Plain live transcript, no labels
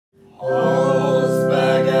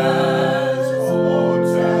Holzberger's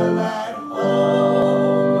Hotel at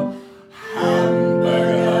Home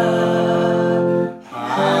Hamburger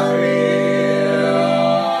Happy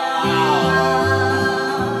Hour.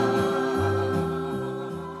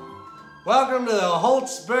 Welcome to the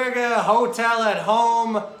Holzberger Hotel at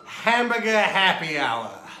Home Hamburger Happy Hour.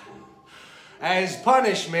 As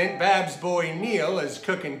punishment, Babs' boy Neil is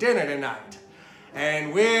cooking dinner tonight.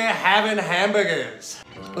 And we're having hamburgers.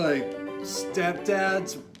 Like,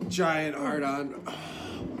 stepdad's giant heart-on.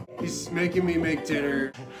 He's making me make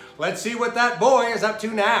dinner. Let's see what that boy is up to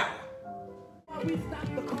now.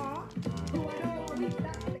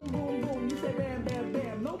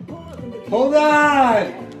 Hold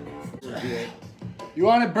on! You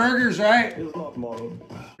wanted burgers, right? In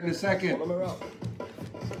a second.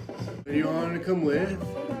 You want to come with?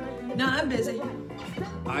 No, I'm busy.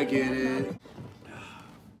 I get it.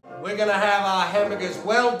 We're gonna have our hamburgers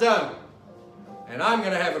well done. And I'm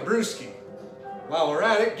gonna have a brewski. While we're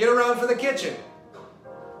at it, get around for the kitchen.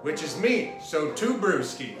 Which is me, so 2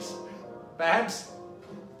 brewskis. Babs?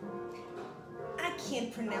 I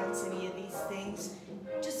can't pronounce any of these things.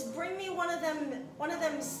 Just bring me one of them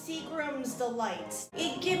Seagram's Delights.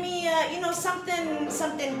 Give me,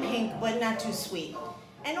 something pink, but not too sweet.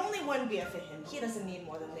 And only 1 beer for him. He doesn't need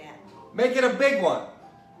more than that. Make it a big one.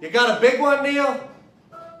 You got a big one, Neil?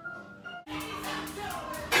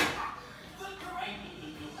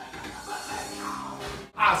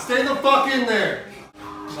 Ah, stay the fuck in there.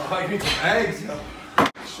 Oh, I need some eggs.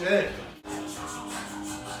 Shit.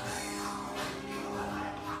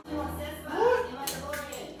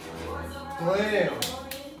 Damn.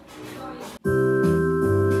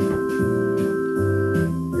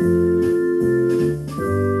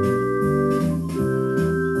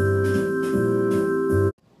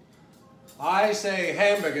 I say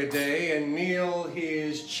hamburger day and Neil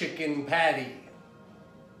his chicken patty.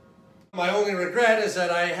 My only regret is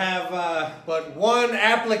that I have but 1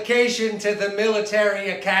 application to the military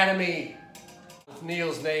academy with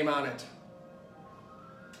Neil's name on it.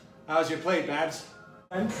 How's your plate, Babs?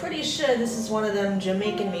 I'm pretty sure this is one of them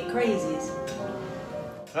Jamaican me crazies.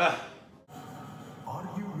 Ah. Are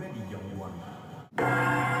you ready, young one?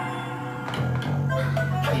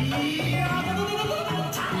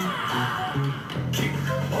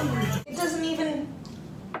 It doesn't even...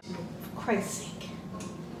 For Christ's sake.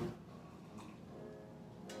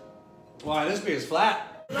 Why, this beer's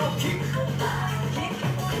flat.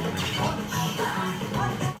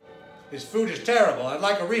 His food is terrible. I'd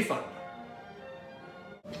like a refund.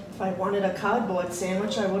 If I wanted a cardboard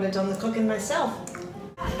sandwich, I would have done the cooking myself.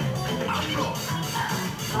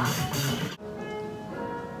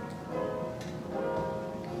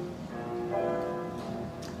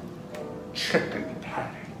 Chicken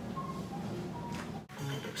patty.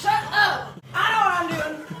 Shut up! I know what I'm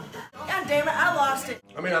doing! God damn it, I lost it.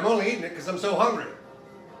 I mean, I'm only eating it because I'm so hungry.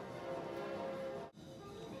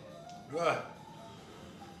 Ugh.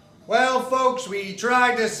 Well, folks, we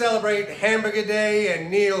tried to celebrate Hamburger Day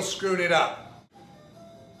and Neil screwed it up.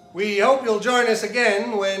 We hope you'll join us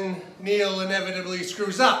again when Neil inevitably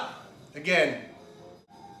screws up again.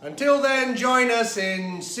 Until then, join us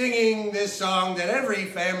in singing this song that every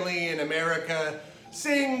family in America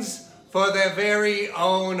sings for their very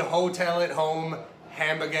own Hotel at Home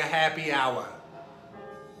Hamburger Happy Hour.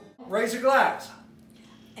 Raise your glass.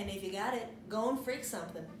 And if you got it, go and freak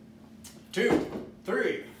something. 2,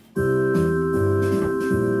 3.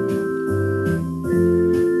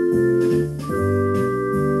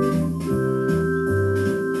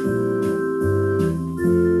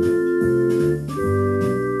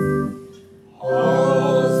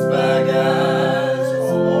 Holzberger's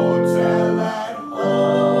Hotel at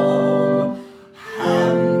Home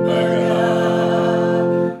Hamburger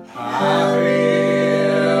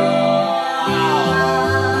Happy Hour.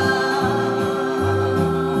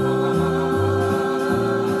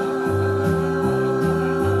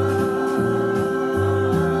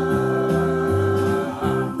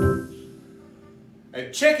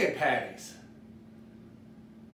 And chicken patties.